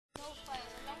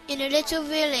In a little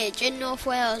village in North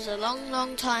Wales a long,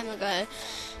 long time ago,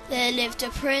 there lived a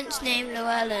prince named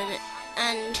Llewellyn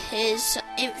and his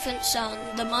infant son.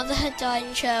 The mother had died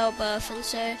in childbirth, and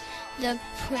so the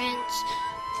prince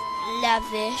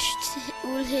lavished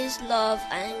all his love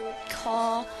and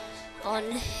care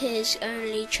on his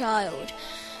only child.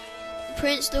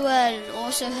 Prince Llewellyn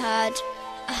also had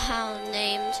a hound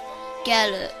named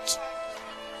Gelert,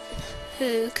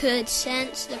 who could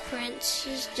sense the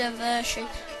prince's devotion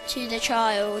to the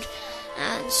child,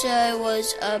 and so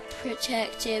was a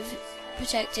protective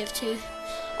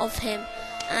of him,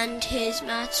 and his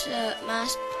master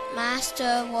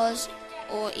was,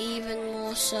 or even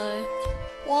more so.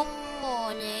 One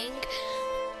morning,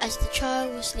 as the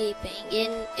child was sleeping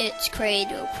in its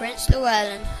cradle, Prince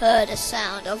Llewellyn heard a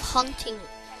sound of a hunting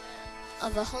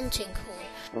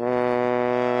call,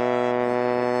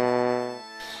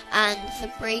 and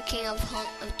the breaking of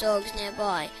dogs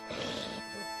nearby.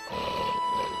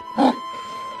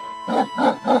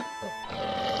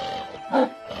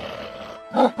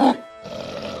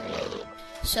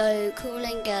 So,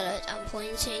 calling Gelert and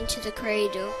pointing to the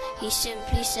cradle, he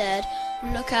simply said,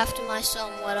 "Look after my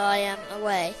son while I am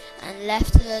away," and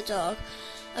left the dog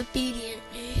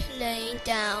obediently laying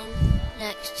down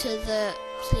next to the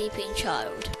sleeping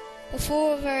child.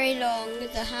 Before very long,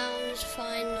 the hound's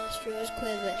fine nostrils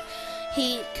quivered.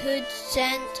 He could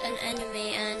scent an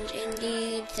enemy, and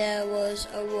indeed there was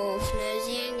a wolf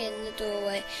nosing in the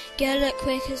doorway. Gelert,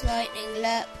 quick as lightning,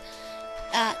 leapt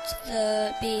at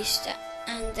the beast,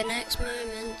 and the next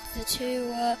moment the two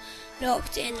were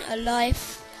locked in a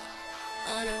life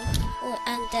and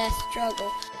death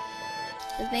struggle.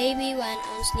 The baby went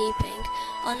on sleeping,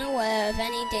 unaware of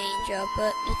any danger,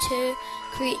 but the two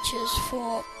creatures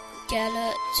fought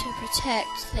Gelert to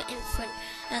protect the infant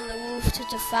and the wolf to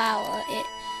devour it,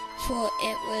 for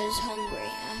it was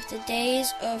hungry. After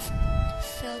days of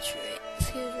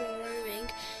futile roaming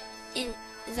in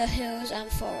the hills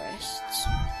and forests,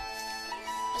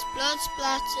 as blood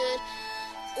splattered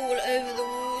all over the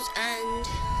walls and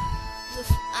the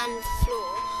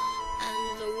floor,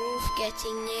 and the wolf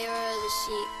getting nearer the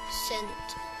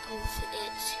scent of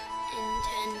its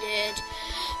intended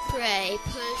prey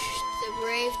pushed the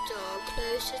brave dog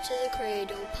closer to the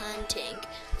cradle, panting.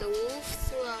 The wolf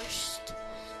thrust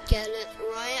Gelert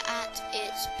right at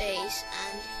its base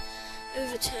and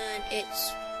overturned its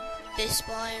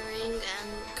perspiring and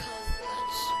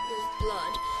covered with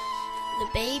blood. The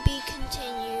baby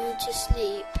continued to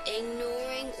sleep,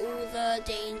 ignoring all the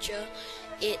danger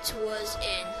it was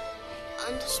in,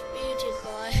 undisputed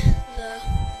by the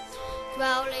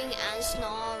growling and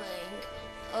snarling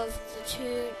of the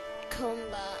two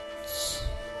combats,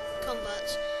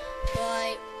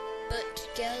 but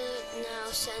Gelert,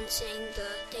 now sensing the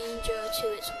danger to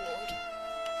its ward,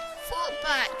 fought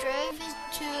back, drove his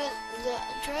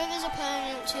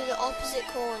opponent to the opposite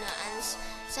corner, and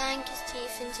sank his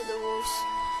teeth into the wolf.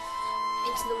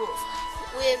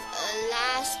 With a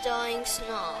last dying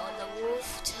snarl, the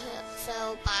wolf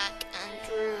fell back and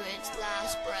drew its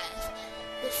last breath.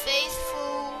 The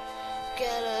faithful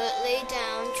Gelert lay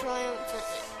down triumph,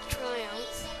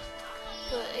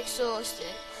 but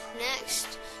exhausted,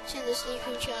 next to the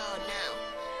sleeping child, now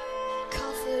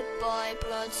covered by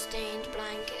blood-stained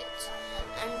blankets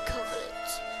and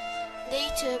coverlets.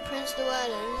 Later, Prince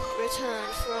Llewellyn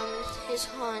returned from his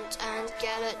hunt, and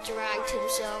Gelert dragged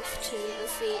himself to the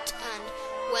feet and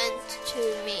went to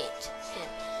meet him.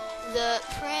 The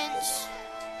prince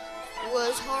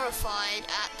was horrified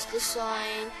at the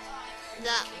sign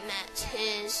that met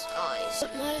his eyes,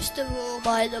 but most of all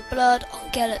by the blood on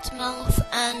Gelert's mouth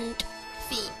and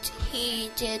feet.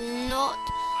 He did not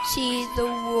see the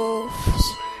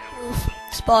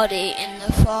wolf's body in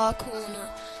the far corner,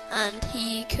 and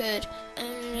he could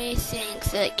only think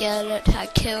that Gelert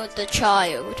had killed the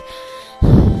child.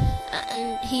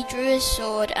 And he drew his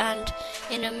sword, and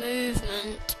in a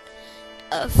movement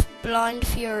of blind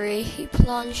fury, he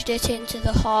plunged it into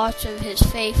the heart of his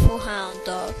faithful hound.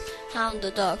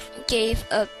 The dog gave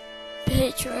a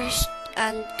piteous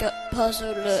and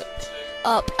puzzled look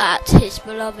up at his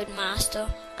beloved master,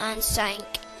 and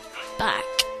sank back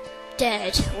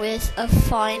dead with a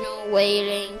final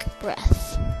wailing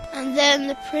breath. And then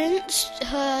the prince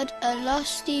heard a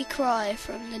lusty cry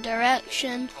from the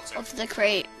direction of the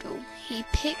cradle. He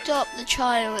picked up the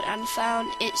child and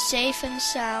found it safe and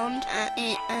sound,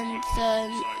 and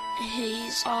then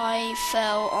his eye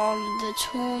fell on the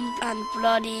torn and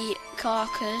bloody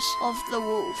carcass of the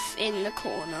wolf in the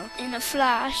corner. In a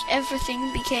flash,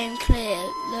 everything became clear.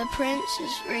 The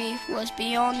prince's grief was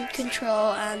beyond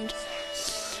control, and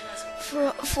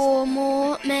For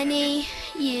many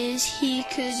years he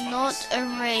could not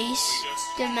erase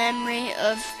the memory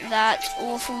of that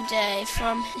awful day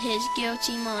from his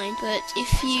guilty mind. But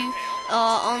if you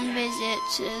are on visit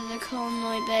to the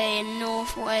Conwy Bay in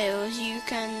North Wales, you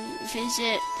can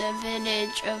visit the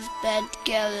village of Beth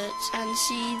Gelert and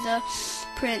see the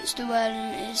Prince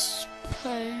Llewellyn is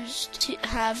supposed to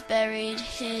have buried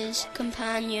his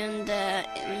companion there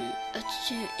in a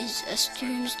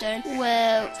tombstone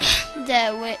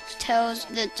which tells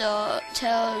the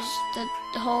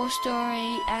whole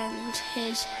story and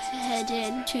his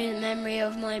heading to the memory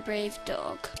of my brave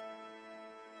dog.